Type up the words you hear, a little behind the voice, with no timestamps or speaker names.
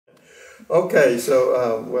Okay,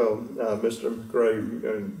 so, Mr.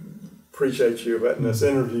 McCray, appreciate you letting us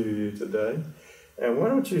interview you today. And why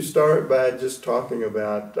don't you start by just talking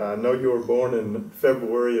about, I know you were born in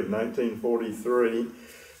February of 1943.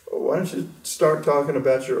 Why don't you start talking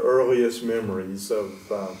about your earliest memories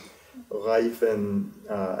of life in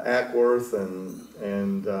Ackworth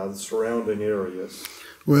and the surrounding areas?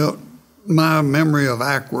 Well, my memory of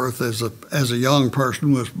Ackworth as a young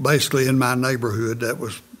person was basically in my neighborhood. That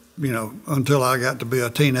was, until I got to be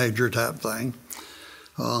a teenager type thing.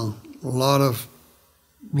 A lot of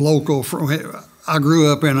local. I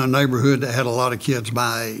grew up in a neighborhood that had a lot of kids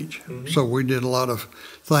my age, so we did a lot of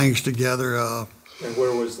things together. And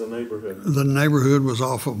where was the neighborhood? The neighborhood was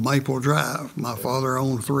off of Maple Drive. My father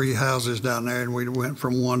owned 3 houses down there, and we went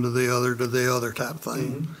from one to the other type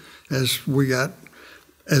thing.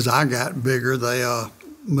 As I got bigger, they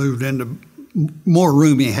moved into more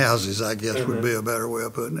roomy houses, I guess would be a better way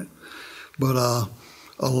of putting it. But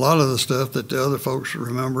a lot of the stuff that the other folks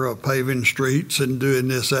remember of paving streets and doing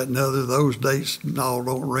this, that, and the other, those dates all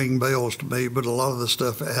don't ring bells to me, but a lot of the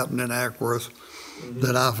stuff that happened in Ackworth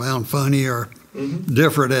that I found funny or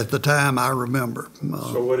different at the time, I remember.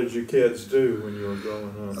 So what did you kids do when you were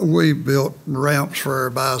growing up? We built ramps for our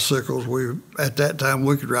bicycles. At that time,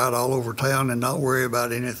 we could ride all over town and not worry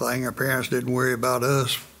about anything. Our parents didn't worry about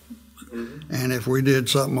us. And if we did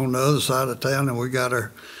something on the other side of town and we got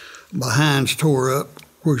our behinds tore up,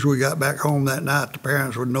 of course, we got back home that night, the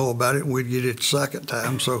parents would know about it and we'd get it the second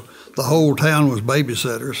time. So the whole town was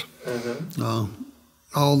babysitters.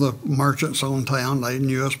 All the merchants on town, they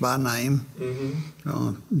knew us by name.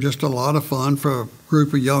 Just a lot of fun for a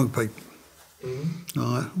group of young people.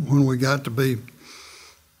 When we got to be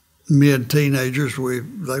mid-teenagers,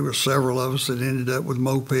 there were several of us that ended up with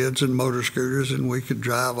mopeds and motor scooters, and we could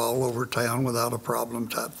drive all over town without a problem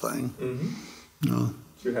type thing. Did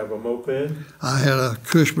you have a moped? I had a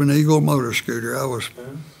Cushman Eagle motor scooter. I was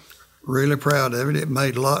really proud of it. It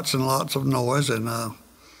made lots and lots of noise, and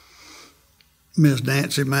Miss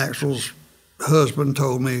Nancy Maxwell's husband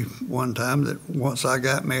told me one time that once I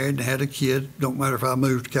got married and had a kid, don't matter if I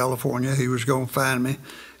moved to California, he was going to find me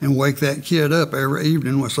and wake that kid up every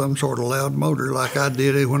evening with some sort of loud motor like I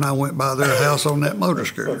did when I went by their house on that motor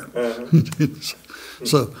scooter.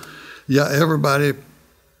 So, yeah, everybody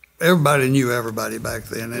knew everybody back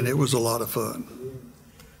then, and it was a lot of fun.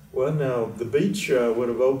 Well, now, the beach would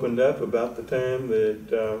have opened up about the time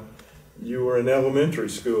that you were in elementary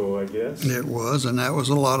school, I guess. It was, and that was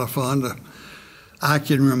a lot of fun. I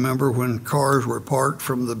can remember when cars were parked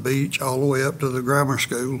from the beach all the way up to the grammar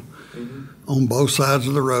school on both sides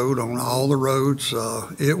of the road, on all the roads.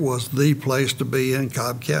 It was the place to be in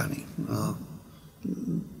Cobb County.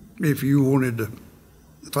 If you wanted to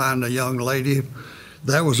find a young lady,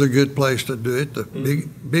 that was a good place to do it. The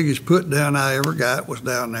biggest put down I ever got was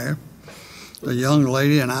down there. A young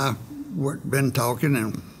lady and I been talking,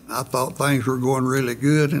 and I thought things were going really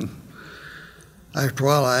good, and after a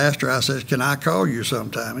while I asked her, I said, "Can I call you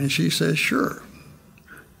sometime?" And she says, "Sure."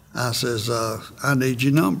 I says, "I need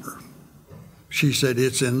your number." She said,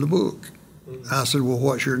 "It's in the book." I said, "Well,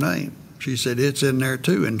 what's your name?" She said, "It's in there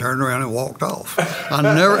too," and turned around and walked off. I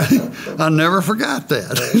never forgot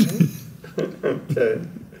that. Okay.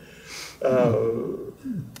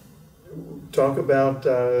 Talk about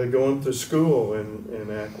going to school in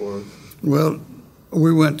Ackworth. Well,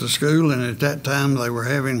 we went to school, and at that time they were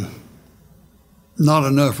having not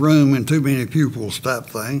enough room and too many pupils type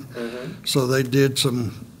thing. So they did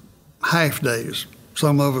some half days.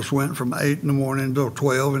 Some of us went from 8 in the morning till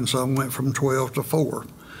 12, and some went from 12 to 4.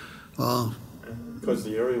 Because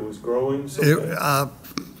the area was growing so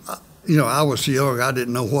I was young. I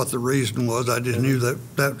didn't know what the reason was. I just knew that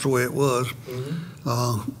that's the way it was.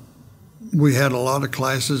 We had a lot of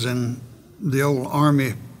classes in the old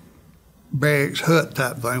Army barracks hut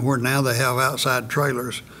type thing, where now they have outside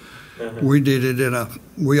trailers. We did it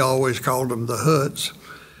we always called them the huts.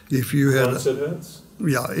 If you had huts?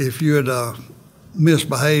 Yeah, if you had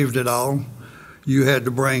misbehaved at all, you had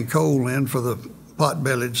to bring coal in for the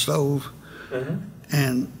pot-bellied stove.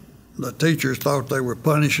 And the teachers thought they were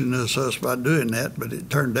punishing us by doing that, but it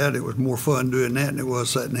turned out it was more fun doing that than it was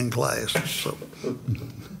sitting in class. So,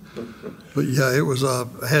 but yeah, it was.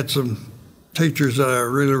 Had some teachers that I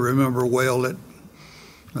really remember well that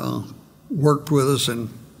worked with us and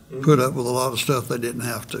put up with a lot of stuff they didn't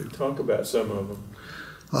have to. Talk about some of them.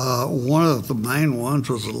 One of the main ones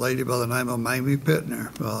was a lady by the name of Mamie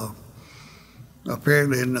Pittner.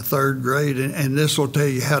 Apparently in the 3rd grade, and this will tell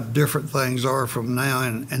you how different things are from now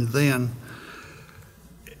and then.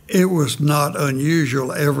 It was not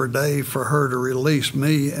unusual every day for her to release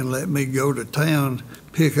me and let me go to town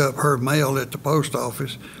pick up her mail at the post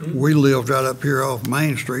office. We lived right up here off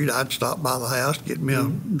Main Street. I'd stop by the house, get me a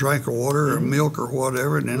drink of water or milk or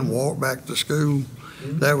whatever, and then walk back to school.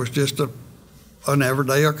 That was just an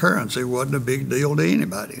everyday occurrence. It wasn't a big deal to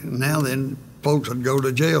anybody. Now then, folks would go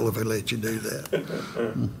to jail if they let you do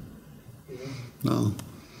that. No.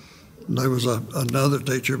 There was another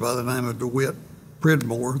teacher by the name of DeWitt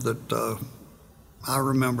Pridmore that I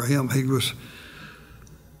remember him. He was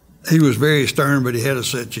very stern, but he had a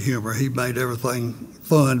sense of humor. He made everything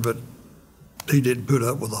fun, but he didn't put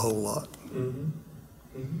up with a whole lot.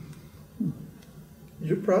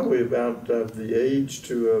 You're probably about the age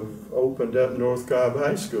to have opened up North Cobb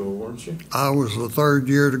High School, weren't you? I was the third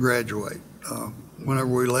year to graduate. Whenever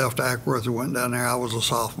we left Ackworth and went down there, I was a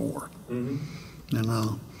sophomore. And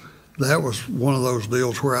that was one of those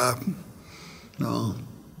deals where I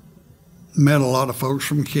met a lot of folks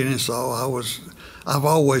from Kennesaw. I've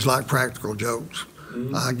always liked practical jokes.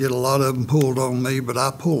 I get a lot of them pulled on me, but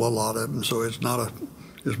I pull a lot of them, so it's not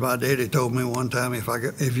as my daddy told me one time, if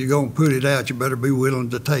you're going to put it out, you better be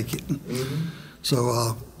willing to take it.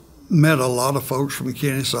 So met a lot of folks from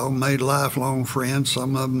Kennesaw, made lifelong friends.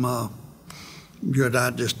 Some of them, you and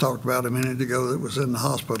I just talked about a minute ago, that was in the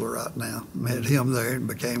hospital right now. Met him there and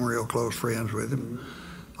became real close friends with him.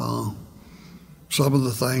 Some of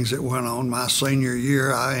the things that went on my senior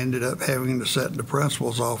year, I ended up having to sit in the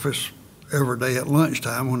principal's office every day at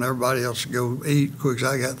lunchtime when everybody else would go eat. Quick as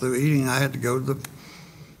I got through eating, I had to go to the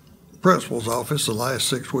principal's office. The last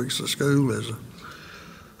 6 weeks of school is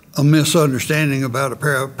a misunderstanding about a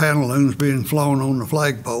pair of pantaloons being flown on the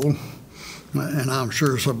flagpole, and I'm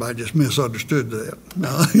sure somebody just misunderstood that.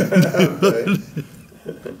 Okay.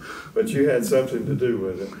 But you had something to do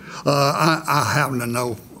with it. I happen to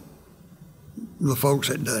know the folks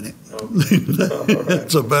that done it. Right.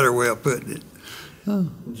 That's a better way of putting it.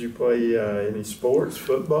 Did you play any sports,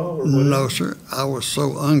 football, or whatever? No, sir. I was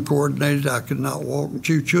so uncoordinated I could not walk and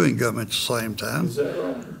chew chewing gum at the same time. Is that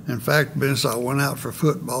right? In fact, since I went out for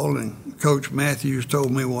football, and Coach Matthews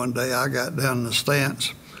told me one day, I got down in the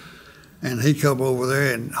stance, and he come over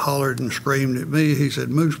there and hollered and screamed at me. He said,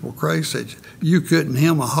 "Moose McCray," said, "you couldn't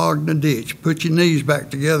hem a hog in the ditch. Put your knees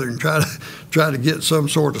back together and try to get some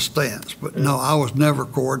sort of stance." But no, I was never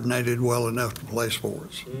coordinated well enough to play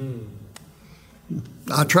sports.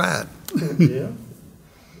 I tried. Yeah,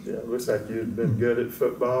 it looks like you'd been good at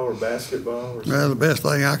football or basketball or something. Well, the best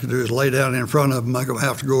thing I could do is lay down in front of them, make them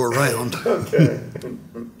have to go around. Okay.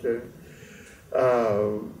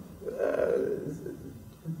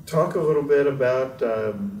 Talk a little bit about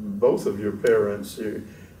both of your parents.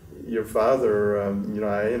 Your father,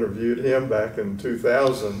 I interviewed him back in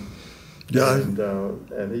 2000, Yeah.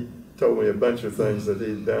 and he told me a bunch of things that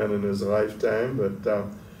he'd done in his lifetime, but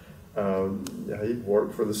he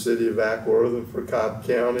worked for the city of Ackworth and for Cobb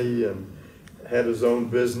County and had his own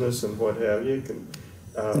business and what have you.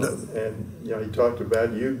 And he talked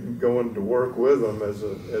about you going to work with him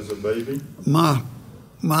as a baby.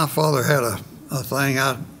 My father had a thing.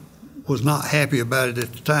 I was not happy about it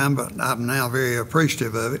at the time, but I'm now very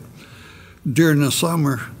appreciative of it. During the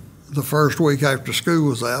summer, the first week after school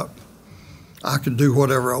was out, I could do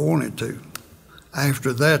whatever I wanted to.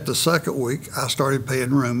 After that, the second week, I started paying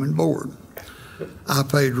room and board. I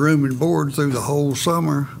paid room and board through the whole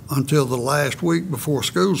summer until the last week before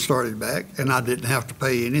school started back, and I didn't have to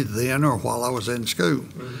pay any then or while I was in school.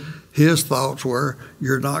 His thoughts were,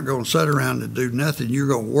 you're not going to sit around and do nothing. You're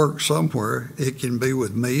going to work somewhere. It can be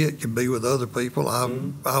with me. It can be with other people.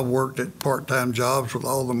 I worked at part-time jobs with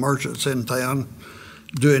all the merchants in town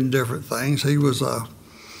doing different things. He was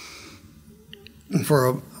for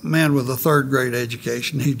a man with a third grade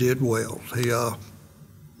education, he did well. He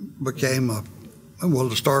became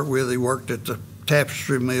to start with, he worked at the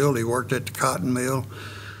tapestry mill, he worked at the cotton mill.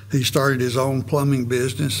 He started his own plumbing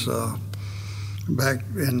business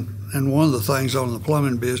and one of the things on the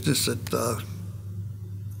plumbing business that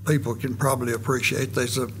people can probably appreciate,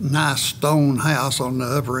 there's a nice stone house on the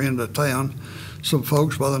upper end of town. Some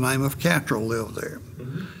folks by the name of Cantrell live there.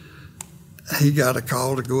 He got a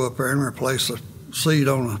call to go up there and replace a seat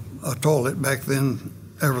on a toilet. Back then,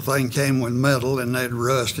 everything came with metal and they'd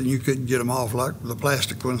rust and you couldn't get them off like the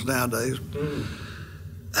plastic ones nowadays.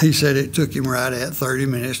 He said it took him right at 30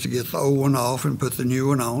 minutes to get the old one off and put the new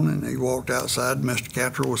one on, and he walked outside. Mr.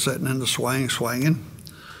 Cantrell was sitting in the swing swinging,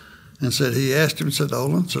 and he asked him, said,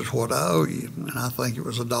 "Olin," says, "what I owe you?" And I think it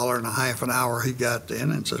was $1.50 an hour he got then,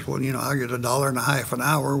 and says, "Well, I get $1.50 an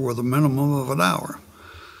hour with a minimum of an hour."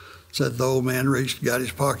 Said the old man reached, got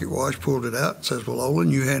his pocket watch, pulled it out, says, "Well, Olin,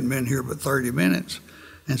 you hadn't been here but 30 minutes.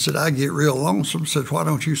 and said, I get real lonesome. Said, why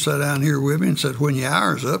don't you sit down here with me? And said, when your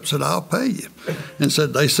hour's up, said, I'll pay you. And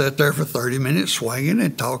said, they sat there for 30 minutes swinging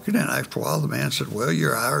and talking, and after a while the man said, well,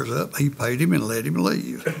 your hour's up. He paid him and let him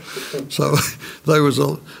leave. So there was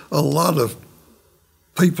a lot of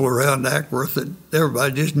people around Ackworth that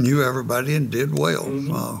everybody just knew everybody and did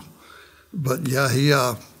well. But yeah, he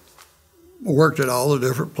worked at all the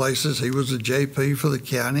different places. He was a JP for the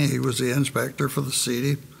county. He was the inspector for the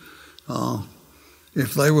city.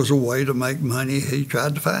 If there was a way to make money, he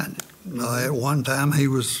tried to find it. At one time, he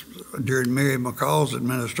was, during Mary McCall's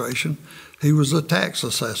administration, he was a tax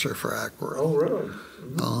assessor for Ackworth. Oh,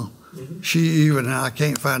 really? She even, and I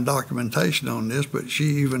can't find documentation on this, but she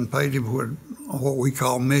even paid him what we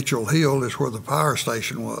call Mitchell Hill, is where the power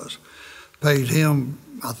station was. Paid him,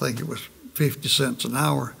 I think it was 50 cents an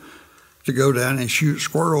hour, to go down and shoot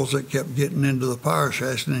squirrels that kept getting into the power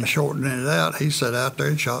station and shortening it out. He sat out there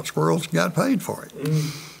and shot squirrels and got paid for it.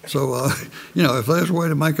 So, you know, if there's a way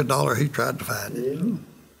to make a dollar, he tried to find it.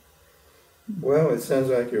 Well, it sounds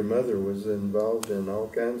like your mother was involved in all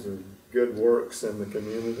kinds of good works in the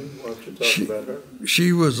community. Why don't you talk about her?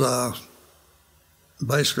 She was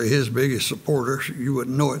basically his biggest supporter. You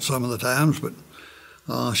wouldn't know it some of the times, but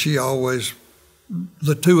she always,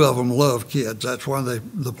 the two of them loved kids. That's why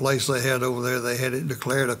the place they had over there, they had it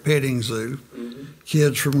declared a petting zoo.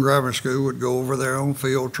 Kids from grammar school would go over there on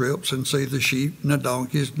field trips and see the sheep and the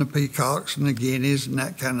donkeys and the peacocks and the guineas and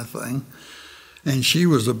that kind of thing. And she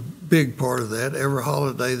was a big part of that. Every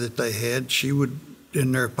holiday that they had, she would,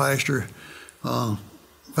 in their pasture,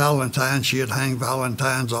 Valentine's, she'd hang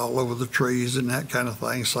Valentines all over the trees and that kind of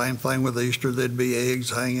thing. Same thing with Easter, there'd be eggs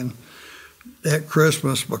hanging. At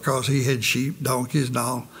Christmas, because he had sheep, donkeys, and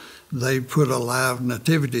all, they put a live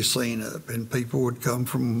nativity scene up, and people would come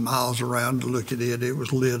from miles around to look at it. It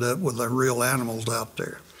was lit up with the real animals out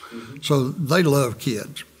there. So they love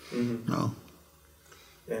kids. And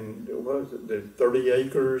what was it, 30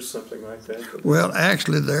 acres, something like that? Well,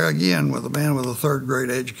 actually, there again, with a man with a third grade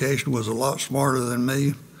education was a lot smarter than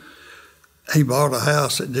me. He bought a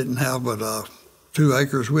house that didn't have but 2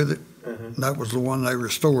 acres with it. That was the one they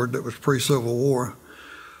restored that was pre-Civil War.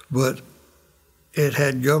 But it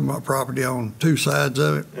had government property on 2 sides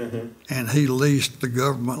of it, and he leased the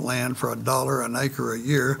government land for $1 an acre a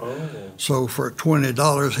year. So for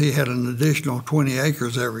 $20, he had an additional 20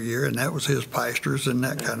 acres every year, and that was his pastures and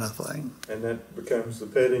that kind of thing. And that becomes the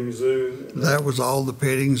petting zoo? That was all the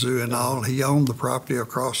petting zoo and all. He owned the property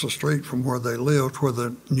across the street from where they lived, where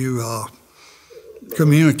the new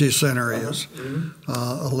community center is.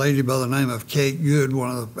 A lady by the name of Kate Good,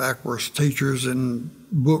 one of the Ackworth's teachers and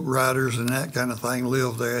book writers and that kind of thing,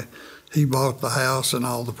 lived there. He bought the house and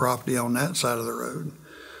all the property on that side of the road.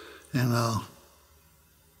 And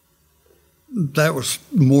that was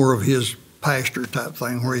more of his pasture type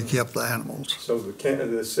thing where he kept the animals. So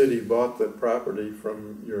the city bought the property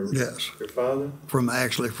from your father?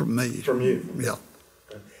 Actually from me. From you? Yeah.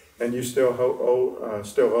 And you still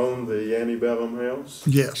own the antebellum house?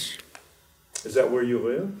 Yes. Is that where you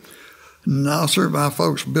live? No, sir. My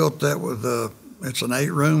folks built that with it's an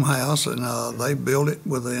 8-room house, and they built it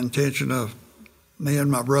with the intention of me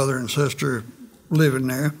and my brother and sister living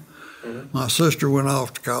there. My sister went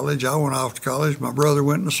off to college. I went off to college. My brother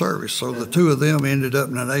went into service. So the two of them ended up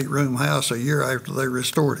in an 8-room house a year after they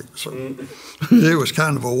restored it. So it was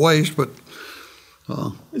kind of a waste, but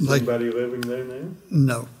is anybody living there now?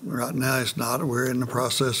 No, right now it's not. We're in the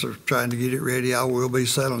process of trying to get it ready. I will be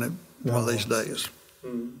selling it one of these days.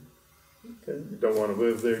 Okay. You don't want to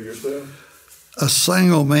live there yourself? A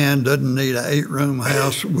single man doesn't need an 8-room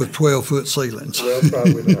house with 12-foot ceilings. Well,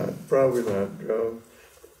 probably not. Probably not.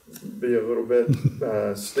 Be a little bit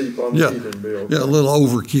steep on the heating bill. Yeah, a little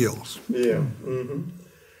overkill. Yeah.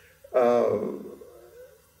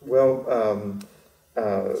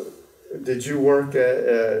 Did you work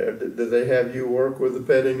did they have you work with the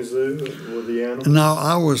petting zoo, with the animals? No,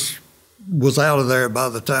 I was out of there by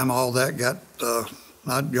the time all that got,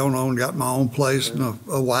 I'd gone on, got my own place and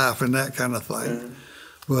a wife and that kind of thing.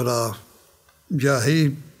 But yeah,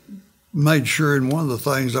 he made sure, and one of the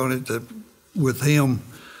things on it that with him,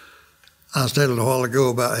 I was telling a while ago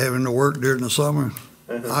about having to work during the summer.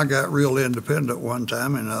 I got real independent one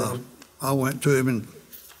time, and I went to him and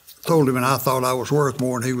told him, and I thought I was worth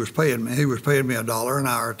more than he was paying me. He was paying me $1 an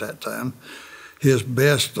hour at that time. His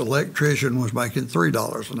best electrician was making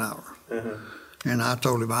 $3 an hour. And I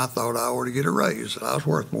told him I thought I ought to get a raise, that I was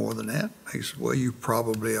worth more than that. He said, well, you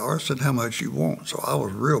probably are. I said, how much you want? So I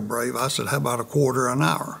was real brave. I said, how about $0.25 an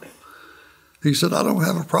hour? He said, I don't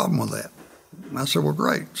have a problem with that. I said, well,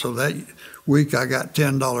 great. So that week I got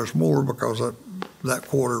 $10 more because of that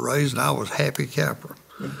quarter raise, and I was happy camper.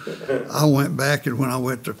 I went back, and when I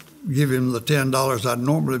went to give him the $10 I'd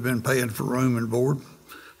normally been paying for room and board,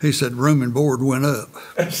 he said, room and board went up.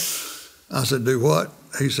 I said, do what?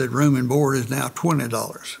 He said, room and board is now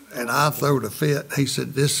 $20. And I throwed a fit. He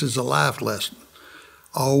said, this is a life lesson.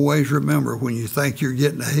 Always remember, when you think you're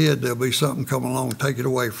getting ahead, there'll be something come along and take it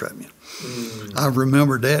away from you. I've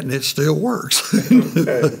remembered that, and it still works.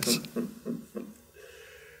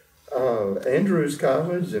 Andrews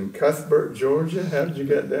College in Cuthbert, Georgia. How did you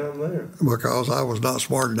get down there? Because I was not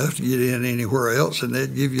smart enough to get in anywhere else, and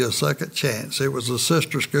they'd give you a second chance. It was a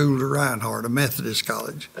sister school to Reinhardt, a Methodist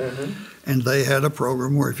college. And they had a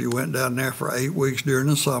program where if you went down there for 8 weeks during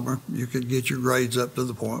the summer, you could get your grades up to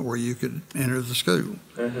the point where you could enter the school.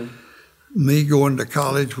 Me going to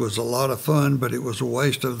college was a lot of fun, but it was a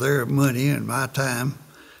waste of their money and my time.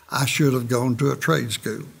 I should have gone to a trade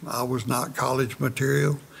school. I was not college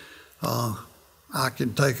material. I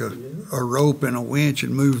can take a rope and a winch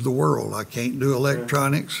and move the world. I can't do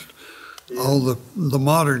electronics, all the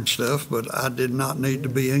modern stuff, but I did not need to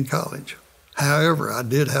be in college. However, I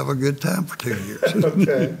did have a good time for 2 years.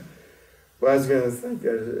 Okay. Well, I was going to think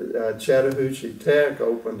Chattahoochee Tech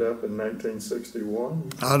opened up in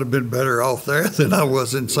 1961. I'd have been better off there than I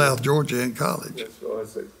was in South Georgia in college. Yes, well, I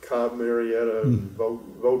was at Cobb Marietta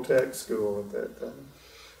Votech School at that time.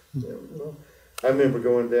 Yeah, well, I remember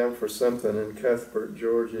going down for something in Cuthbert,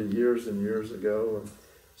 Georgia, years and years ago, and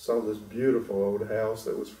saw this beautiful old house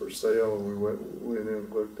that was for sale, and we went in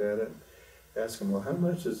and looked at it. Asked them, well, how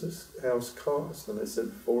much does this house cost? And they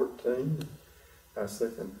said 14. I was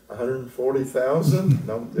thinking, 140,000?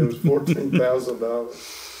 No, it was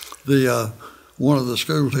 $14,000. One of the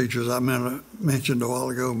school teachers I mentioned a while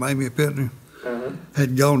ago, Mamie Pittner,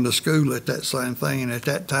 had gone to school at that same thing, and at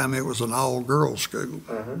that time it was an all-girls school.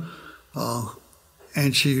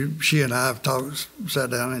 And she and I have sat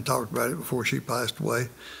down and talked about it before she passed away.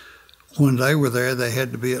 When they were there, they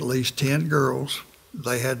had to be at least 10 girls.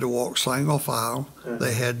 They had to walk single file.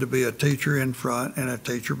 They had to be a teacher in front and a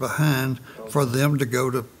teacher behind for them to go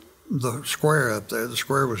to the square up there. The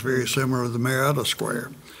square was very similar to the Marietta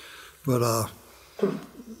Square. But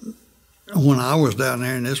when I was down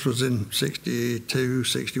there, and this was in 62,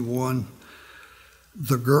 61,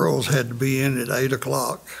 the girls had to be in at 8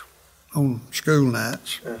 o'clock on school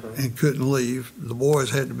nights and couldn't leave. The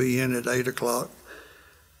boys had to be in at 8 o'clock.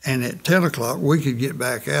 And at 10 o'clock, we could get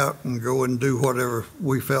back out and go and do whatever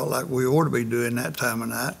we felt like we ought to be doing that time of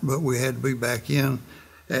night, but we had to be back in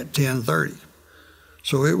at 10:30.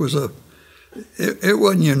 So it wasn't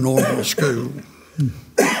your normal school.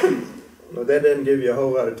 Well, that doesn't give you a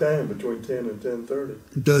whole lot of time between 10 and 10:30.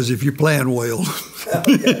 It does if you plan well.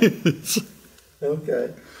 Okay.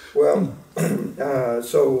 Okay. Well,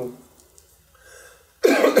 so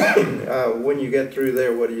when you get through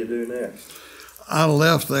there, what do you do next? I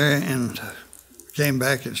left there and came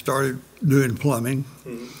back and started doing plumbing.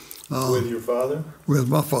 With your father? With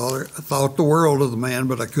my father. I thought the world of the man,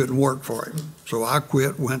 but I couldn't work for him. So I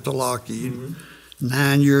quit, went to Lockheed.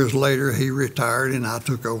 9 years later, he retired, and I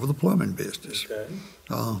took over the plumbing business.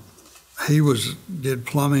 Okay. He did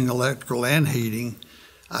plumbing, electrical, and heating.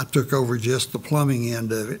 I took over just the plumbing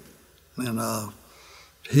end of it. And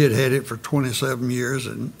he had had it for 27 years,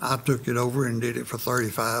 and I took it over and did it for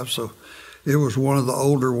 35. So it was one of the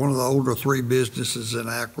older 3 businesses in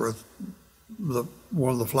Acworth,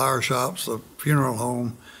 one of the flower shops, the funeral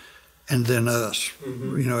home, and then us,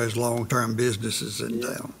 as long-term businesses in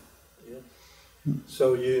town. Yeah.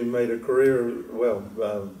 So you made a career,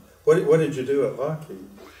 what did you do at Lockheed?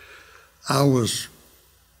 I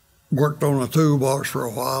worked on a toolbox for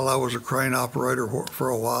a while. I was a crane operator for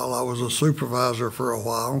a while. I was a supervisor for a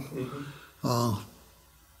while. I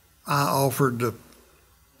offered to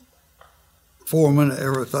foreman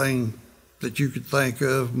everything that you could think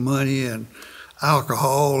of, money and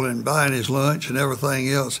alcohol and buying his lunch and everything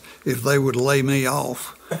else, if they would lay me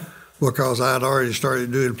off, because I'd already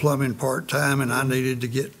started doing plumbing part-time and I needed to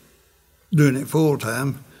get doing it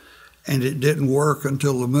full-time. And it didn't work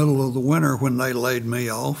until the middle of the winter when they laid me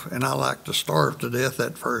off, and I like to starve to death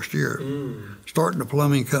that first year. Starting a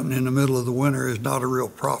plumbing company in the middle of the winter is not a real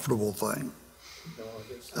profitable thing. No,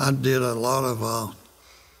 I guess so. I did a lot of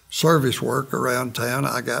service work around town.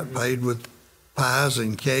 I got paid with pies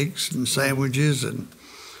and cakes and sandwiches and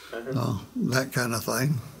that kind of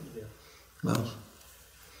thing.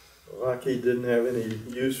 Lockheed didn't have any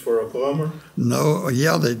use for a plumber? No,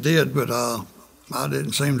 yeah, they did, but I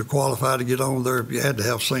didn't seem to qualify to get on there. You had to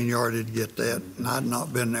have seniority to get that, and I'd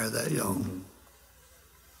not been there that young.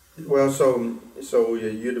 Well, so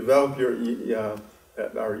you developed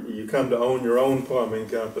or you come to own your own plumbing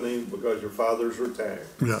company because your father's retired.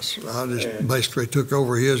 Yes, I just basically took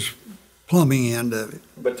over his plumbing end of it.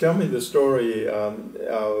 But tell me the story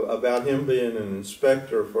about him being an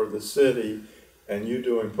inspector for the city and you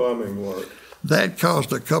doing plumbing work. That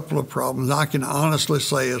caused a couple of problems. I can honestly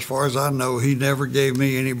say, as far as I know, he never gave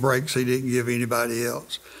me any breaks he didn't give anybody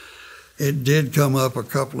else. It did come up a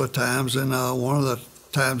couple of times, and one of the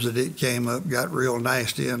times that it came up got real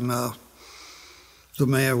nasty, and the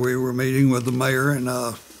man, we were meeting with the mayor, and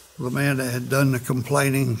the man that had done the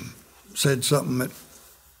complaining said something that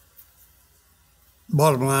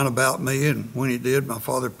bottom line about me, and when he did, my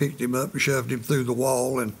father picked him up and shoved him through the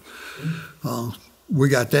wall, and we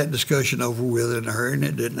got that discussion over with in a hurry, and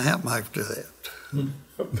it didn't happen after that.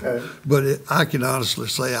 Okay. But I can honestly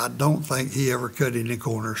say I don't think he ever cut any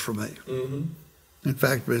corners for me. Mm-hmm. In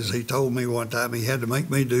fact, as he told me one time, he had to make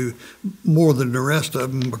me do more than the rest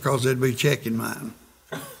of them because they'd be checking mine.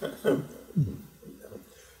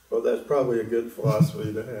 Well, that's probably a good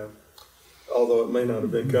philosophy to have, although it may not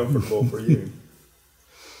have been comfortable for you.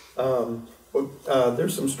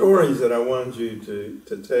 There's some stories that I wanted you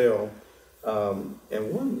to tell.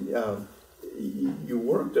 And one, you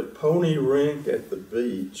worked a pony rink at the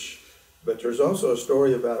beach, but there's also a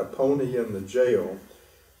story about a pony in the jail.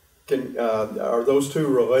 Are those two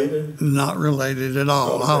related? Not related at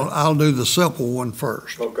all. Okay. I'll do the simple one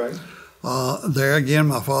first. Okay. There again,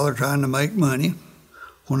 my father trying to make money.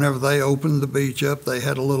 Whenever they opened the beach up, they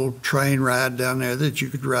had a little train ride down there that you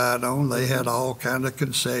could ride on. They had all kind of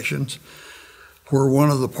concessions. Where one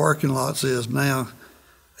of the parking lots is now,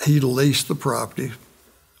 he leased the property.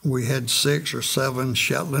 We had 6 or 7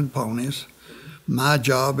 Shetland ponies. My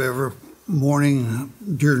job every morning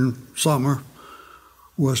during summer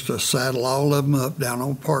was to saddle all of them up down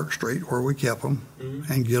on Park Street where we kept them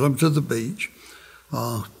and get them to the beach.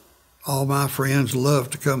 All my friends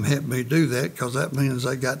loved to come help me do that because that means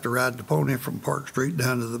they got to ride the pony from Park Street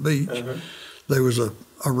down to the beach. There was a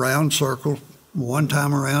round circle, one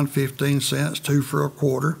time around 15 cents, 2 for a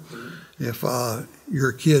quarter. If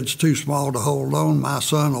your kid's too small to hold on, my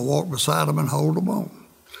son will walk beside them and hold them on.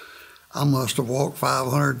 I must have walked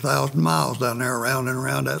 500,000 miles down there around and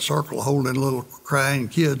around that circle holding little crying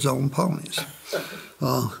kids on ponies.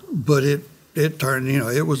 But it turned,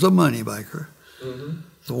 it was a moneymaker.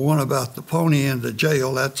 The one about the pony in the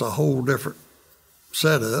jail, that's a whole different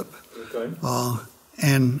setup. Okay.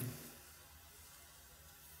 And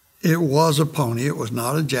it was a pony. It was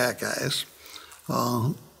not a jackass.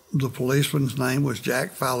 The policeman's name was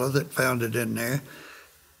Jack Fowler that found it in there.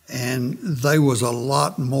 And there was a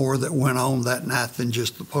lot more that went on that night than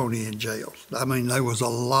just the pony in jail. I mean, there was a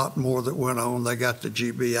lot more that went on. They got the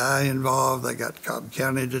GBI involved. They got Cobb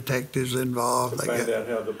County detectives involved. To find out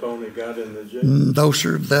how the pony got in the jail? No,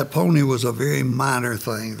 sir. That pony was a very minor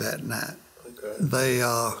thing that night. Okay.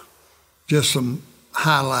 They, just some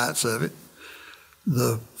highlights of it.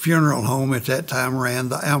 The funeral home at that time ran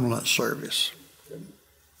the ambulance service.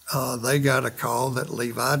 They got a call that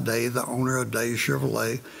Levi Day, the owner of Day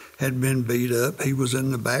Chevrolet, had been beat up. He was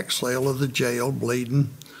in the back cell of the jail bleeding.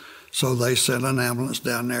 So they sent an ambulance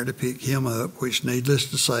down there to pick him up, which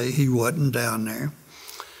needless to say, he wasn't down there.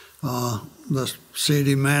 The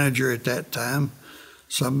city manager at that time,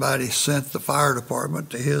 somebody sent the fire department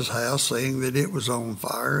to his house saying that it was on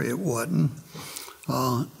fire. It wasn't.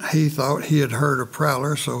 He thought he had heard a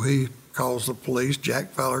prowler, so he calls the police.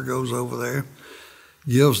 Jack Fowler goes over there,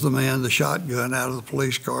 gives the man the shotgun out of the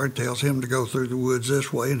police car and tells him to go through the woods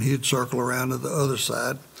this way, and he'd circle around to the other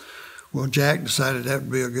side. Well, Jack decided that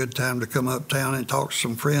would be a good time to come uptown and talk to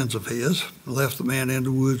some friends of his. Left the man in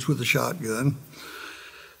the woods with a shotgun.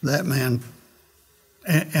 That man,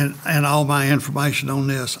 and all my information on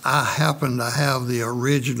this, I happen to have the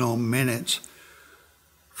original minutes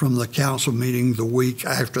from the council meeting the week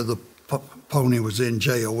after the pony was in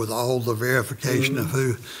jail with all the verification of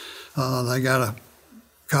who.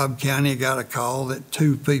 Cobb County got a call that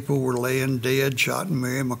 2 people were laying dead, shot in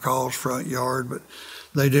Mary McCall's front yard, but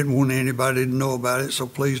they didn't want anybody to know about it, so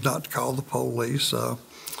please not to call the police.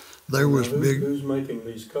 There was who's making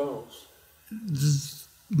these calls?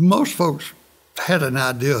 Most folks had an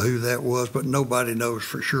idea who that was, but nobody knows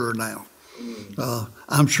for sure now.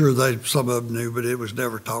 I'm sure some of them knew, but it was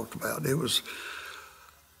never talked about. It was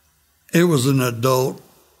an adult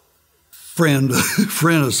friend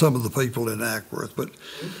of some of the people in Ackworth, but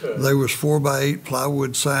there was 4x8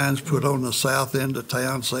 plywood signs put on the south end of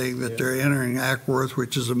town saying that they're entering Ackworth,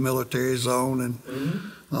 which is a military zone,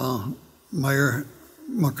 and Mayor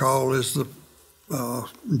McCall is the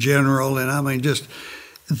general, and I mean, just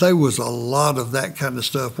there was a lot of that kind of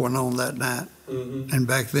stuff went on that night. Mm-hmm. And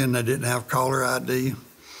back then they didn't have caller ID.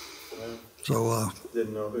 Well, So,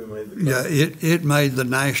 didn't know who made the call. yeah, it made the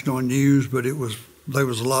national news, but there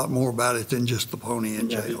was a lot more about it than just the pony in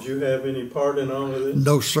Now, jail. did you have any part in all of this?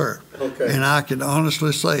 No, sir. Okay. And I can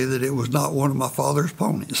honestly say that it was not one of my father's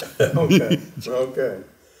ponies. Okay, okay.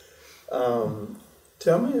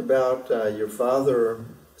 Tell me about your father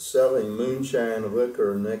selling moonshine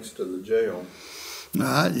liquor next to the jail.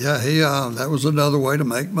 Yeah, that was another way to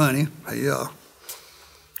make money. He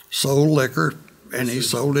sold liquor, and he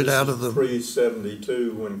sold it out of the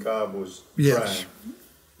pre-72 when Cobb was yes,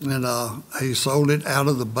 trying. and he sold it out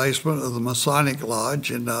of the basement of the Masonic Lodge,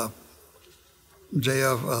 and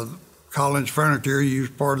J.F. Collins Furniture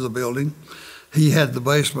used part of the building. He had the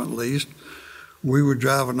basement leased. We would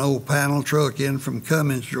drive an old panel truck in from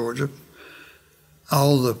Cummins, Georgia.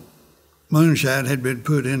 All the moonshine had been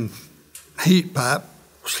put in heat pipe,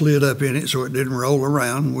 slid up in it so it didn't roll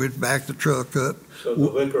around. We'd back the truck up. So the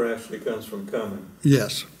liquor actually comes from Cummins?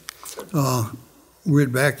 Yes.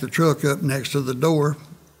 We'd back the truck up next to the door.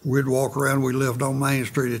 We'd walk around. We lived on Main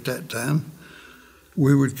Street at that time.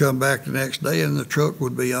 We would come back the next day and the truck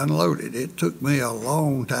would be unloaded. It took me a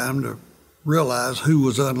long time to realize who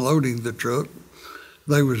was unloading the truck.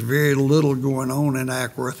 There was very little going on in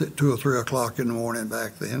Ackworth at 2 or 3 o'clock in the morning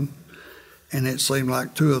back then. And it seemed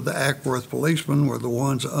like 2 of the Ackworth policemen were the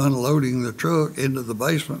ones unloading the truck into the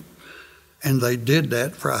basement. And they did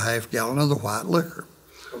that for a half gallon of the white liquor.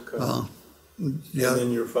 Okay. Yeah. And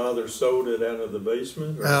then your father sold it out of the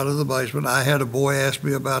basement? Or? Out of the basement. I had a boy ask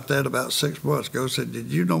me about that about 6 months ago. Said,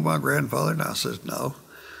 "Did you know my grandfather?" And I said, "No."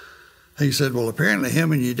 He said, "Well, apparently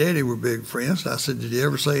him and your daddy were big friends." I said, "Did you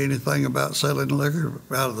ever say anything about selling liquor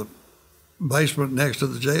out of the basement next to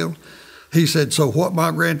the jail?" He said, "So what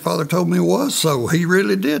my grandfather told me was, so he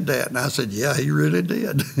really did that." And I said, "Yeah, he really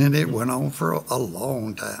did." And it went on for a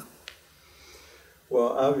long time.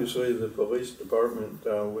 Well, obviously the police department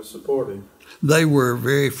was supportive. They were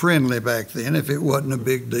very friendly back then. If it wasn't a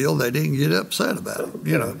big deal, they didn't get upset about it.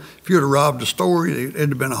 Okay. You know, if you'd have robbed a store, it'd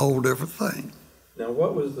have been a whole different thing. Now,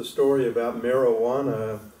 what was the story about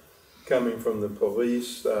marijuana coming from the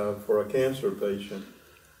police for a cancer patient?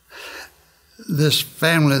 This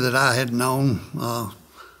family that I had known,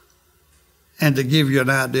 and to give you an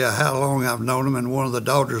idea how long I've known them, and one of the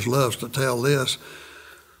daughters loves to tell this,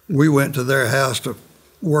 we went to their house to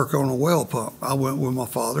work on a well pump. I went with my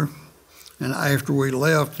father, and after we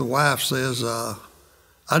left, the wife says, "I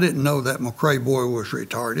didn't know that McCray boy was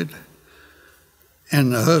retarded."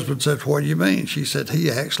 And the husband said, "What do you mean?" She said,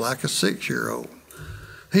 "He acts like a 6-year-old."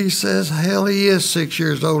 He says, "Hell, he is 6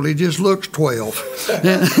 years old. He just looks 12.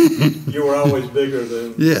 You were always bigger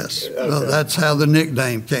than... Yes, Okay. that's how the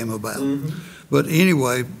nickname came about. Mm-hmm. But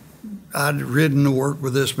anyway, I'd ridden to work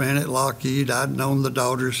with this man at Lockheed. I'd known the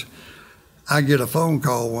daughters. I get a phone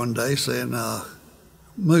call one day saying,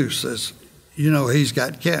 Moose says, "You know, he's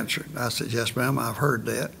got cancer." I said, "Yes, ma'am, I've heard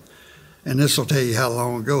that." And this will tell you how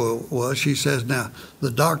long ago it was. She says, "Now,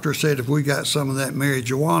 the doctor said if we got some of that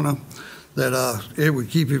marijuana, that it would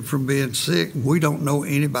keep him from being sick. We don't know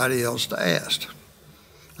anybody else to ask."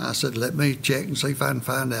 I said, "Let me check and see if I can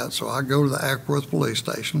find out." So I go to the Ackworth police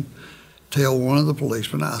station, tell one of the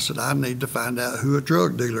policemen, I said, "I need to find out who a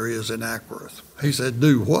drug dealer is in Ackworth." He said,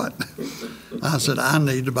 "Do what?" I said, "I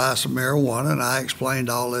need to buy some marijuana," and I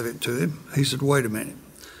explained all of it to him. He said, "Wait a minute."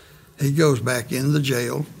 He goes back in the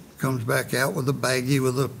jail, comes back out with a baggie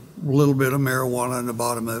with a little bit of marijuana in the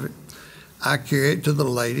bottom of it. I carry it to the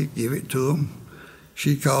lady, give it to him.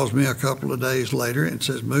 She calls me a couple of days later and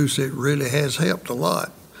says, "Moose, it really has helped a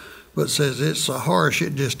lot, but says it's so harsh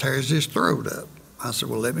it just tears his throat up." I said,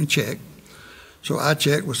 "Well, let me check." So I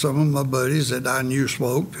checked with some of my buddies that I knew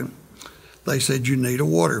smoked, and they said, "You need a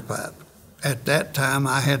water pipe." At that time,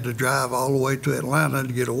 I had to drive all the way to Atlanta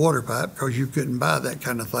to get a water pipe because you couldn't buy that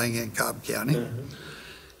kind of thing in Cobb County. Mm-hmm.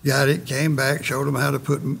 Got it, came back, showed them how to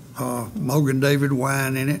put Mogan David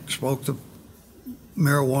wine in it, smoked the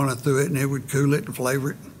marijuana through it, and it would cool it and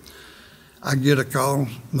flavor it. I get a call,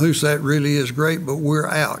 "Moose, that really is great, but we're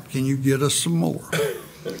out. Can you get us some more?"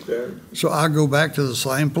 Okay. So I go back to the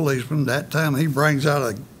same policeman. That time he brings out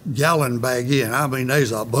a gallon bag in. I mean,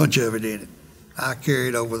 there's a bunch of it in it. I carry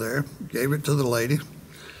it over there, gave it to the lady.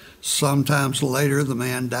 Sometimes later, the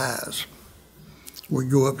man dies. We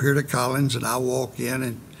go up here to Collins, and I walk in,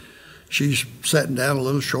 and she's sitting down, a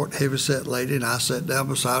little short, heavy-set lady, and I sat down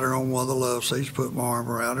beside her on one of the love seats, put my arm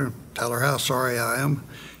around her, tell her how sorry I am.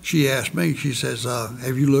 She asked me, she says,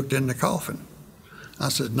 "Have you looked in the coffin?" I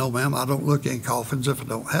said, "No, ma'am, I don't look in coffins if I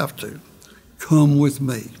don't have to. Come with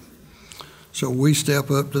me." So we step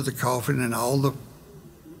up to the coffin, and all the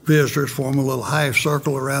visitors form a little half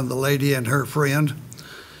circle around the lady and her friend.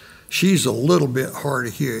 She's a little bit hard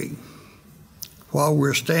of hearing. While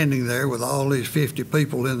we're standing there with all these 50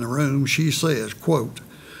 people in the room, she says, quote,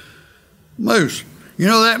 "Moose, you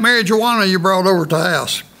know that marijuana you brought over to the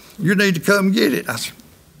house? You need to come get it." I said,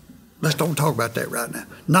 "Let's don't talk about that right now."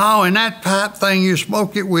 "No, and that pipe thing you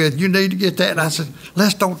smoke it with, you need to get that." And I said,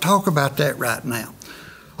 "Let's don't talk about that right now."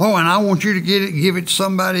 "Oh, and I want you to get it and give it to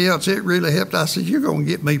somebody else. It really helped." I said, "You're going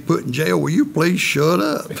to get me put in jail. Will you please shut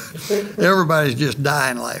up?" Everybody's just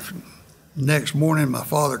dying laughing. Next morning, my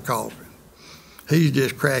father calls me. He's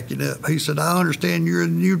just cracking up. He said, "I understand you're a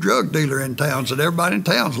new drug dealer in town." Said, "Everybody in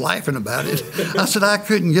town's laughing about it." I said, "I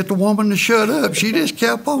couldn't get the woman to shut up. She just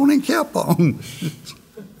kept on and kept on."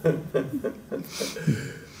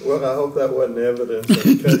 Well, I hope that wasn't evidence of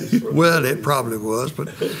the case. Well, it probably was, but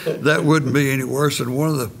that wouldn't be any worse than one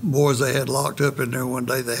of the boys they had locked up in there one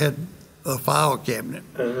day. They had a file cabinet,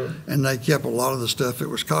 and they kept a lot of the stuff that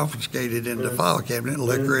was confiscated in the file cabinet,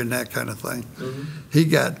 liquor and that kind of thing. He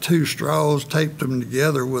got 2 straws, taped them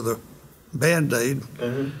together with a Band-Aid,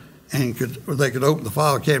 and they could open the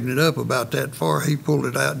file cabinet up about that far. He pulled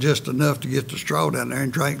it out just enough to get the straw down there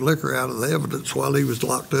and drank liquor out of the evidence while he was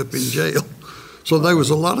locked up in jail. So there was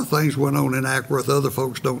a lot of things went on in Ackworth other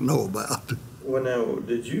folks don't know about. Well, now,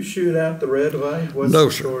 did you shoot out the red light? What's No,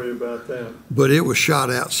 the sir. story about that? But it was shot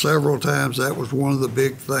out several times. That was one of the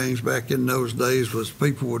big things back in those days, was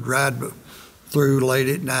people would ride through late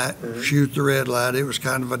at night, shoot the red light. It was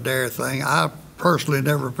kind of a dare thing. I personally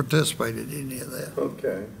never participated in any of that.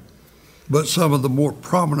 Okay, But some of the more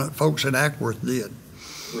prominent folks in Ackworth did.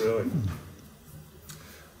 really.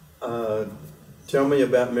 Tell me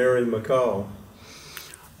about Mary McCall.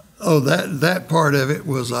 Oh, that part of it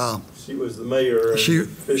was, She was the mayor.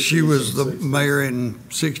 she was the mayor in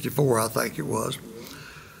 '64, I think it was.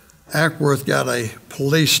 Ackworth got a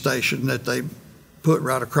police station that they put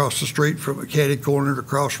right across the street from a catty corner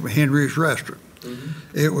across from Henry's Restaurant.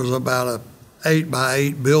 It was about a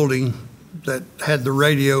 8-by-8 building that had the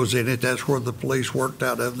radios in it. That's where the police worked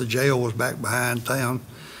out of. The jail was back behind town.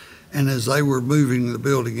 And as they were moving the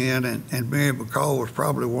building in, and Mary McCall was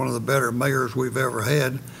probably one of the better mayors we've ever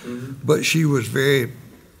had, but she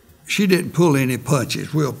didn't pull any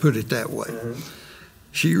punches, we'll put it that way.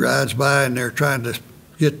 She rides by and they're trying to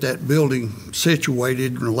get that building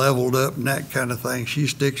situated and leveled up and that kind of thing. She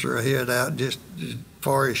sticks her head out just as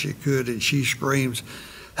far as she could and she screams,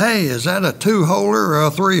 "Hey, is that a 2-holer or a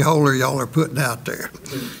 3-holer y'all are putting out there?"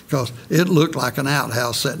 Because it looked like an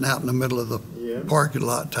outhouse sitting out in the middle of the parking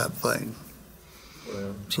lot type thing.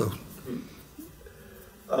 Well, So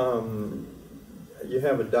you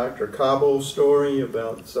have a Dr. Cobble story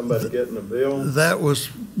about somebody getting a bill? that was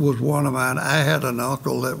one of mine. I had an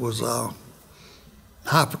uncle that was a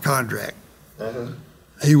hypochondriac.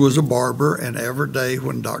 He was a barber, and every day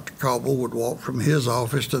when Dr. Cobble would walk from his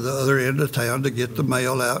office to the other end of town to get the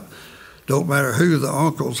mail out, don't matter who the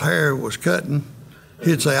uncle's hair was cutting,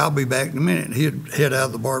 he'd say, "I'll be back in a minute." He'd head out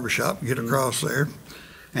of the barber shop and get across there,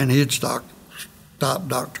 and he'd stop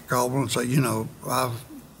Dr. Cobble and say, "I've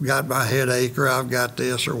got my headache, or I've got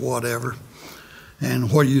this, or whatever,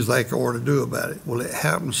 and what do you think I ought to do about it?" Well, it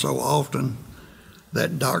happened so often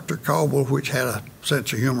that Dr. Cobble, which had a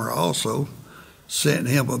sense of humor also, sent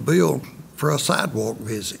him a bill for a sidewalk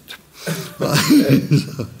visit.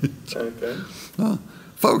 Okay.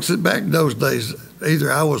 Folks back in those days,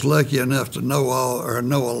 either I was lucky enough to know all or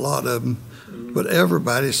know a lot of them, but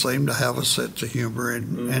everybody seemed to have a sense of humor,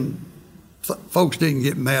 and folks didn't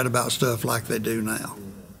get mad about stuff like they do now.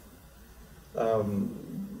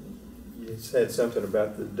 You said something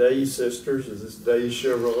about the Day sisters. Is this Day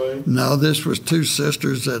Chevrolet? No, this was 2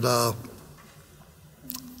 sisters that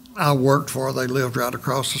I worked for. They lived right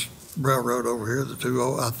across the railroad over here.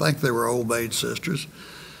 I think they were Old Maid sisters.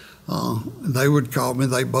 They would call me.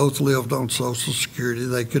 They both lived on Social Security.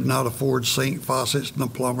 They could not afford sink faucets and a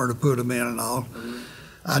plumber to put them in and all.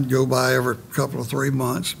 I'd go by every couple of 3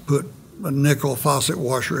 months, put a nickel faucet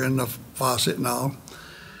washer in the faucet and all.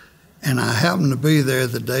 And I happened to be there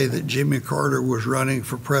the day that Jimmy Carter was running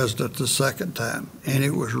for president the second time, and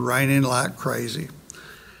it was raining like crazy.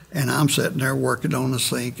 And I'm sitting there working on the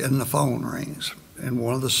sink, and the phone rings, and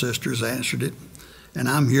one of the sisters answered it, and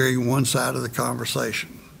I'm hearing one side of the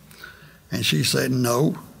conversation. And she said,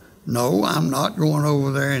 no, I'm not going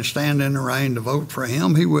over there and stand in the rain to vote for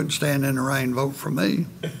him. He wouldn't stand in the rain and vote for me.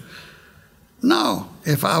 No,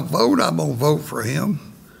 if I vote, I'm going to vote for him.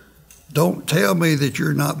 Don't tell me that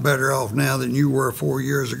you're not better off now than you were 4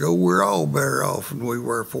 years ago. We're all better off than we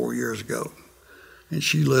were 4 years ago. And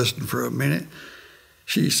she listened for a minute.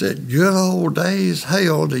 She said, "Good old days.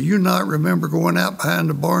 Hell, do you not remember going out behind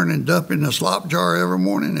the barn and dumping the slop jar every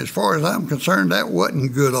morning? As far as I'm concerned, that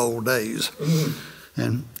wasn't good old days."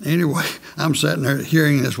 And anyway, I'm sitting there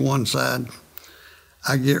hearing this one side.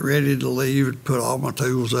 I get ready to leave and put all my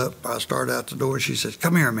tools up. I start out the door. She says,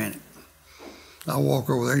 "Come here a minute." I walk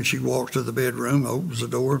over there, and she walks to the bedroom, opens the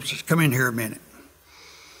door, and says, "Come in here a minute."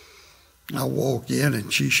 I walk in,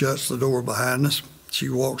 and she shuts the door behind us. She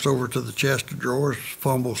walks over to the chest of drawers,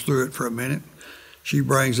 fumbles through it for a minute. She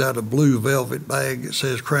brings out a blue velvet bag that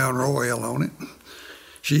says Crown Royal on it.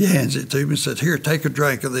 She hands it to me and says, "Here, take a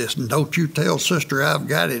drink of this, and don't you tell Sister I've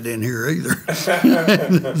got it in here either."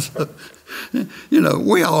 So, you know,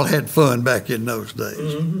 we all had fun back in those days.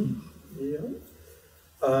 Mm-hmm.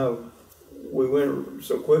 Yeah. We went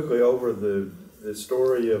so quickly over the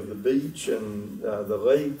story of the beach and the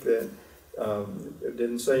lake that it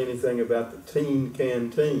didn't say anything about the teen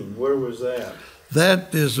canteen. Where was that?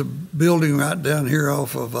 That is a building right down here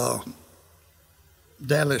off of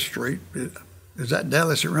Dallas Street. Is that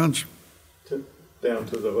Dallas? It runs down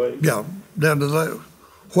to the lake. Yeah, down to the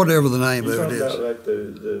whatever the name of it is. About like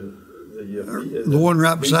the one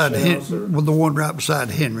right beside the one right beside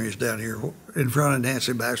Henry's down here in front of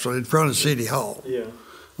Nancy Maxwell, in front of City Hall. Yeah.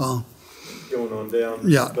 Going on down.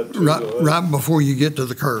 Yeah, right before you get to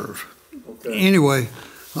the curve. Okay. Anyway,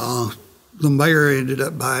 the mayor ended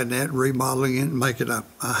up buying that, remodeling it, and making a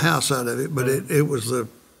house out of it. But it was a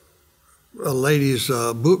ladies'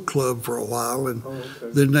 book club for a while, and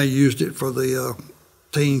then they used it for the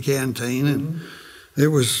teen canteen, and it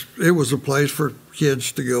was a place for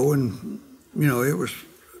kids to go, and you know it was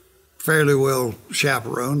fairly well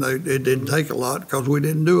chaperoned. It didn't take a lot because we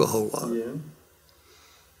didn't do a whole lot. Yeah.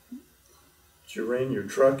 Did you ran your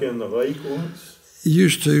truck in the lake once?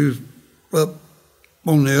 Used to, up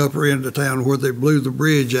on the upper end of town where they blew the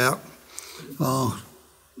bridge out.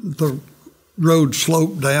 The road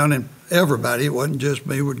sloped down, and everybody, it wasn't just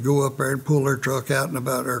me, would go up there and pull their truck out and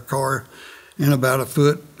about their car in about a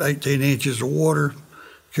foot, 18 inches of water,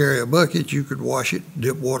 carry a bucket, you could wash it,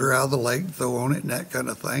 dip water out of the lake, throw on it, and that kind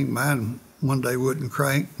of thing. Mine one day wouldn't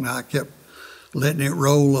crank, and I kept letting it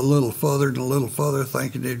roll a little further and a little further,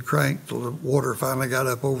 thinking it'd crank till the water finally got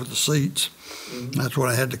up over the seats. That's when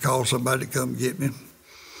I had to call somebody to come get me.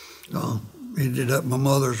 Ended up my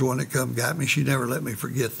mother's the one that come got me. She never let me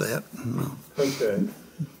forget that. Okay.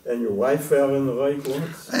 And your wife fell in the lake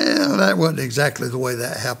once? Yeah, that wasn't exactly the way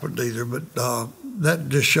that happened either, but that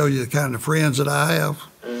just shows you the kind of friends that I have.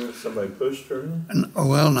 Somebody pushed her in?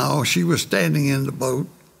 Well, no, she was standing in the boat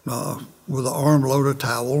with an armload of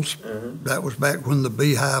towels. That was back when the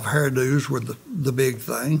beehive hairdos were the big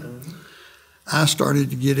thing. I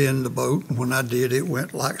started to get in the boat, and when I did, it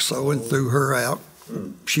went like so and threw her out.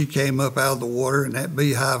 She came up out of the water, and that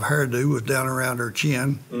beehive hairdo was down around her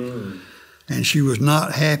chin. And she was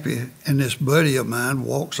not happy. And this buddy of mine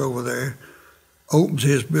walks over there, opens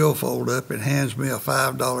his billfold up, and hands me a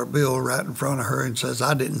 $5 bill right in front of her and says,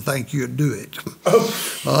 "I didn't think you'd do it."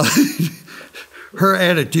 Her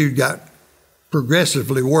attitude got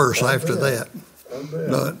progressively worse after that. I bet.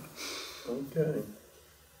 But, okay.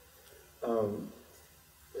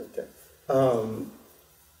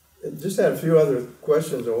 Just had a few other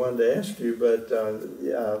questions I wanted to ask you, but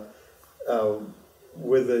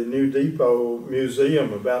with the new depot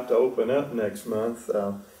museum about to open up next month,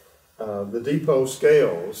 the depot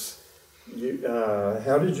scales,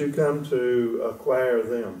 how did you come to acquire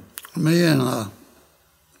them? Me and a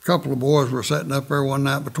couple of boys were sitting up there one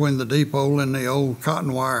night between the depot and the old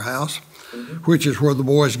cotton wire house, which is where the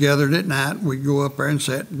boys gathered at night. We'd go up there and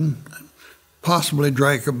sit and possibly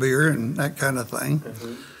drank a beer and that kind of thing.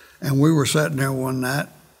 And we were sitting there one night,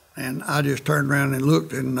 and I just turned around and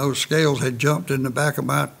looked, and those scales had jumped in the back of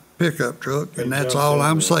my pickup truck, and that's all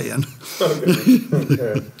I'm saying.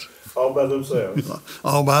 Okay. All by themselves?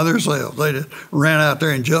 All by themselves. They just ran out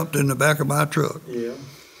there and jumped in the back of my truck. Yeah.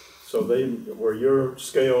 So they were your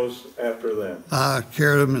scales after that? I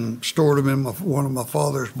carried them and stored them in one of my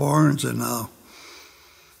father's barns, and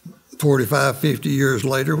 45, 50 years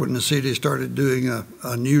later, when the city started doing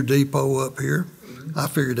a new depot up here, I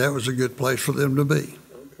figured that was a good place for them to be.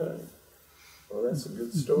 Okay. Well, that's a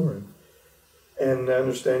good story. And I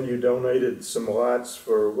understand you donated some lots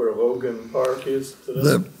for where Logan Park is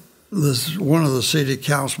today? One of the city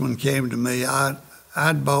councilmen came to me.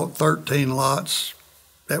 I'd bought 13 lots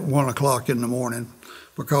at 1 o'clock in the morning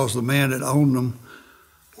because the man that owned them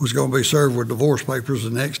was going to be served with divorce papers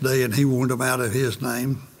the next day, and he wanted them out of his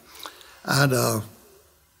name.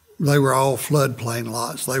 They were all floodplain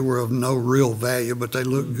lots. They were of no real value, but they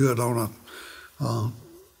looked good on a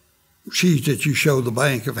sheet that you show the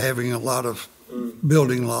bank of having a lot of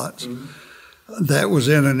building lots. That was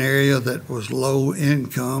in an area that was low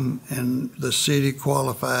income, and the city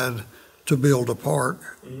qualified to build a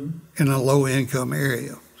park in a low income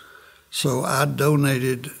area. So I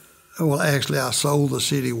donated, well, actually I sold the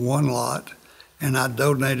city one lot, and I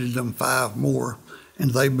donated them 5 more,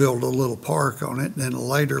 and they built a little park on it. And then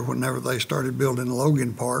later, whenever they started building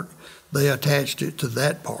Logan Park, they attached it to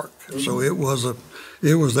that park. So it was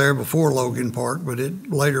there before Logan Park, but it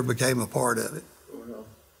later became a part of it. Wow,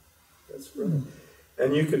 that's great.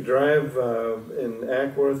 And you could drive in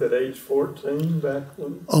Ackworth at age 14 back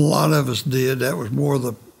when? A lot of us did. That was more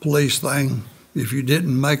the police thing. If you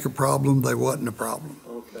didn't make a problem, they wasn't a problem.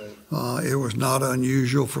 Okay. It was not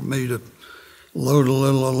unusual for me to load a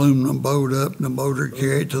little aluminum boat up in the motor,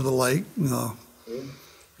 carry it to the lake,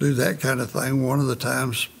 do that kind of thing. One of the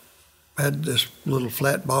times I had this little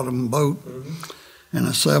flat bottom boat and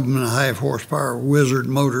a 7.5 horsepower Wizard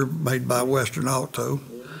motor made by Western Auto.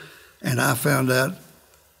 And I found out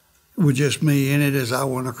with just me in it as I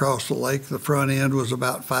went across the lake, the front end was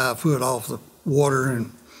about 5 foot off the water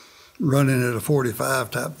and running at a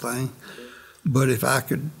 45 type thing. But if I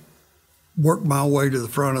could work my way to the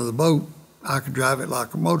front of the boat, I could drive it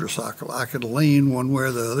like a motorcycle. I could lean one way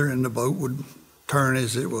or the other and the boat would turn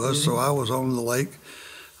as it was. So I was on the lake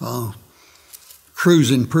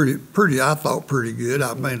cruising pretty, I thought pretty good.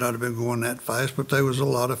 I may not have been going that fast, but there was a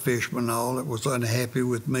lot of fishermen and all that was unhappy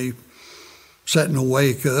with me setting a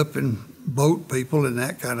wake up and boat people and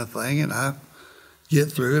that kind of thing. And I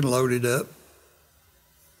get through and load it up,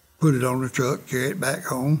 put it on the truck, carry it back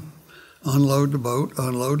home, unload the boat,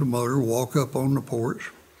 unload the motor, walk up on the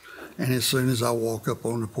porch. And as soon as I walk up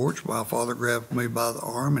on the porch, my father grabbed me by the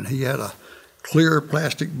arm, and he had a clear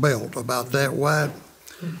plastic belt about that wide,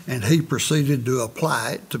 and he proceeded to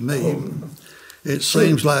apply it to me. It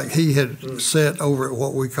seems like he had sat over at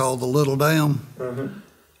what we call the Little Dam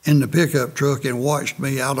in the pickup truck and watched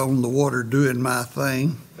me out on the water doing my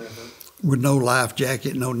thing with no life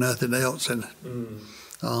jacket, no nothing else. And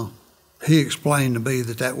he explained to me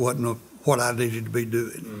that that wasn't what I needed to be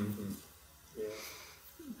doing. Yeah.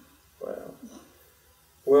 Wow.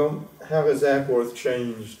 Well, how has Ackworth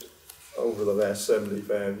changed over the last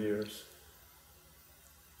 75 years?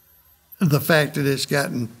 The fact that it's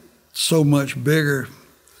gotten so much bigger,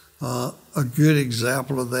 a good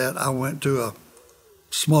example of that, I went to a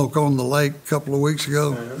smoke on the lake a couple of weeks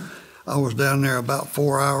ago. I was down there about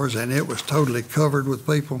 4 hours and it was totally covered with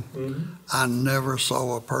people. I never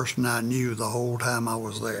saw a person I knew the whole time I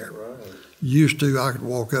was there. Right. Used to, I could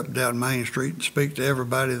walk up and down Main Street and speak to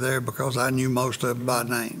everybody there because I knew most of them by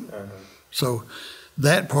name. So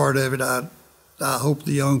that part of it, I hope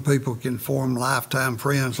the young people can form lifetime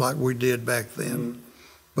friends like we did back then.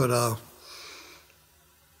 But,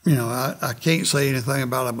 you know, I can't say anything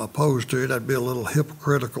about I'm opposed to it. I'd be a little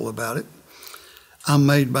hypocritical about it. I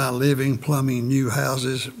made my living plumbing new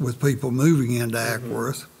houses with people moving into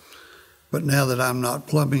Ackworth. But now that I'm not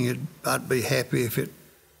plumbing it, I'd be happy if it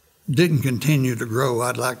didn't continue to grow.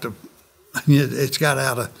 I'd like to, it's got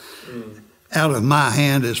out of my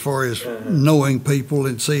hand as far as knowing people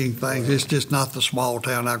and seeing things. It's just not the small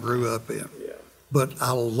town I grew up in. But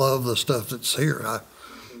I love the stuff that's here.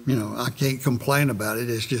 You know, I can't complain about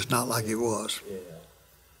it. It's just not like it was.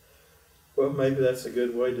 Well, maybe that's a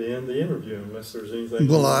good way to end the interview, unless there's anything.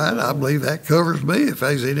 Well, I believe that covers me. If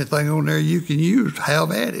there's anything on there you can use,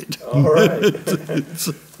 have at it. All right.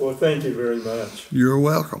 Well, thank you very much. You're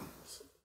welcome.